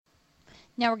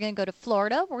Now we're going to go to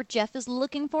Florida, where Jeff is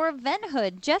looking for a vent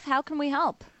hood. Jeff, how can we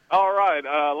help? All right.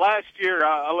 Last year,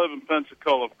 I live in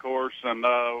Pensacola, of course, and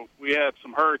we had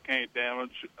some hurricane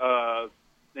damage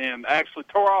and actually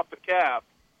tore off the cap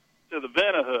to the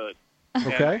vent-a-hood.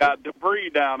 Okay. And got debris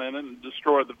down in it and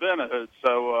destroyed the vent-a-hood.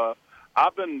 So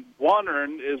I've been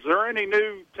wondering, is there any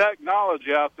new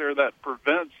technology out there that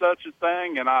prevents such a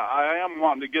thing? And I am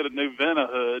wanting to get a new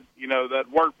vent-a-hood, that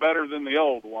worked better than the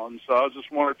old one. So I was just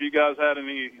wondering if you guys had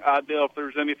any idea if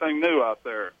there's anything new out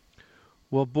there.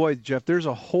 Well, boy, Jeff, there's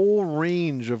a whole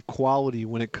range of quality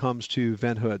when it comes to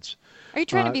vent hoods. Are you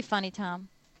trying to be funny, Tom?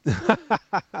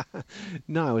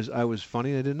 No, I was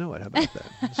funny. I didn't know it. How about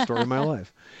that? Story of my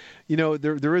life.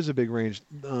 There is a big range.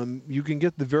 You can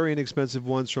get the very inexpensive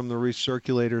ones from the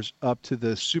recirculators up to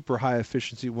the super high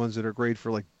efficiency ones that are great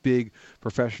for like big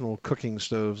professional cooking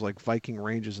stoves like Viking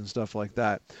ranges and stuff like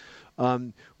that.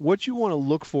 What you want to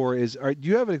look for is, do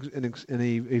you have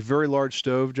a very large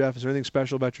stove, Jeff? Is there anything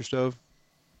special about your stove?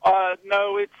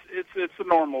 No, it's a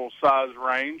normal size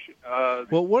range.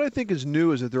 Well, what I think is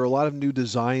new is that there are a lot of new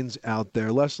designs out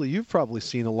there. Leslie, you've probably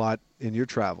seen a lot in your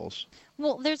travels.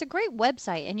 Well, there's a great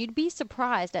website, and you'd be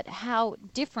surprised at how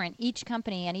different each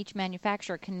company and each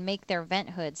manufacturer can make their vent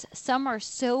hoods. Some are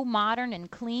so modern and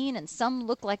clean, and some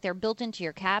look like they're built into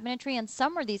your cabinetry, and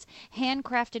some are these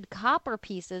handcrafted copper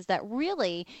pieces that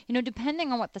really,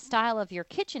 depending on what the style of your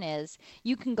kitchen is,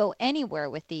 you can go anywhere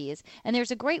with these. And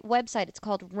there's a great website. It's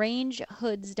called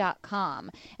rangehoods.com,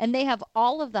 and they have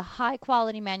all of the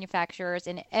high-quality manufacturers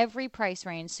in every price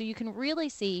range, so you can really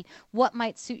see what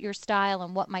might suit your style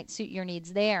and what might suit your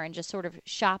needs there, and just sort of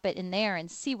shop it in there and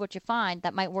see what you find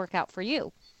that might work out for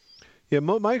you. Yeah,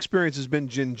 my experience has been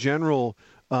in general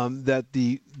that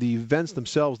the vents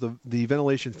themselves, the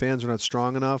ventilation fans are not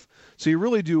strong enough. So you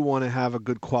really do want to have a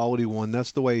good quality one.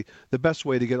 That's the best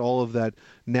way to get all of that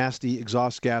nasty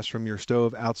exhaust gas from your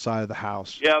stove outside of the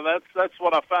house. Yeah, that's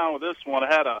what I found with this one.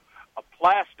 It had a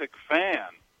plastic fan.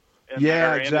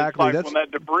 Yeah, exactly. And it's like when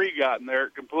that debris got in there,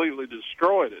 it completely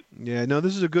destroyed it. Yeah, no,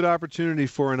 this is a good opportunity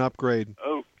for an upgrade.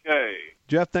 Okay.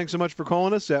 Jeff, thanks so much for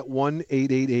calling us at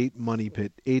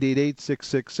 1-888-MONEY-PIT,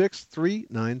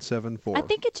 888-666-3974. I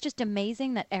think it's just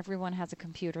amazing that everyone has a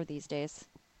computer these days.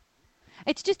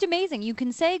 It's just amazing. You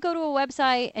can say go to a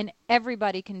website and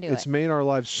everybody can do it. It's made our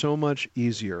lives so much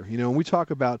easier. When we talk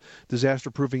about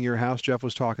disaster-proofing your house, Jeff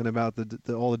was talking about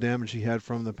all the damage he had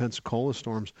from the Pensacola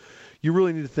storms. You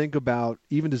really need to think about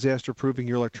even disaster-proofing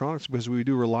your electronics because we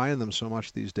do rely on them so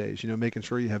much these days. Making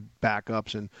sure you have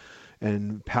backups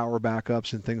and power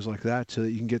backups and things like that so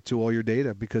that you can get to all your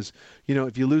data. Because,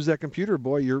 if you lose that computer,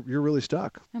 boy, you're really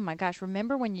stuck. Oh, my gosh.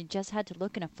 Remember when you just had to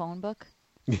look in a phone book?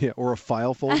 Yeah, or a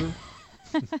file folder.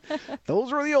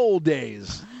 Those were the old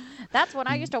days. That's when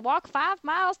I used to walk 5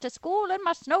 miles to school in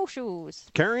my snowshoes.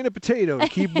 Carrying a potato to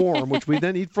keep warm, which we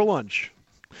then eat for lunch.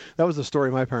 That was the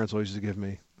story my parents always used to give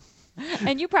me.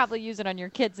 And you probably use it on your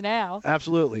kids now.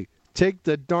 Absolutely. Take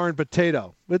the darn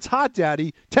potato. It's hot,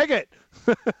 Daddy. Take it.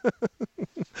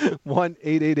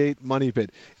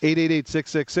 1-888-MONEY-PIT.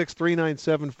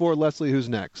 888-666-3974. Leslie, who's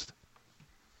next?